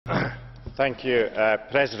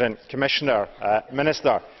President, Commissioner,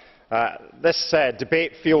 Minister. This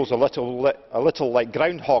debate feels a little like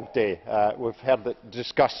Groundhog Day. We have heard it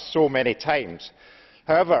discussed so many times.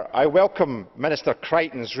 However, I welcome Minister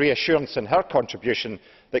Crichton's reassurance in her contribution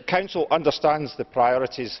that Council understands the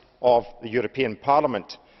priorities of the European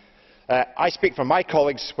Parliament. I speak for my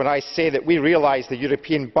colleagues when I say that we realise the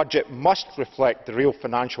European budget must reflect the real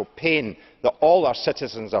financial pain that all our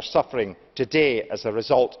citizens are suffering today as a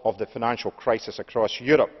result of the financial crisis across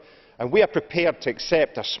Europe. And we are prepared to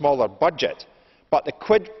accept a smaller budget, but the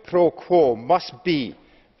quid pro quo must be,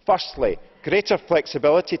 firstly, greater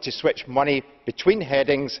flexibility to switch money between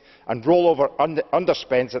headings and roll over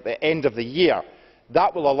underspends at the end of the year.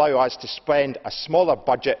 That will allow us to spend a smaller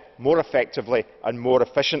budget more effectively and more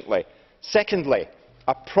efficiently. Secondly,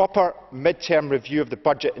 a proper mid-term review of the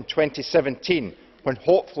budget in 2017, when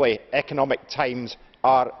hopefully economic times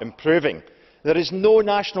are improving. There is no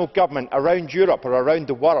national government around Europe or around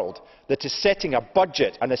the world that is setting a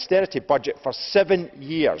budget, an austerity budget, for 7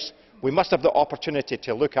 years. We must have the opportunity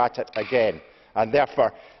to look at it again. And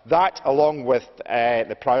therefore, that, along with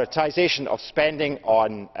the prioritisation of spending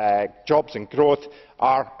on jobs and growth,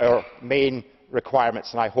 are our main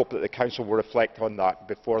requirements, and I hope that the Council will reflect on that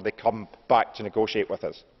before they come back to negotiate with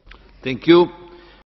us. Thank you.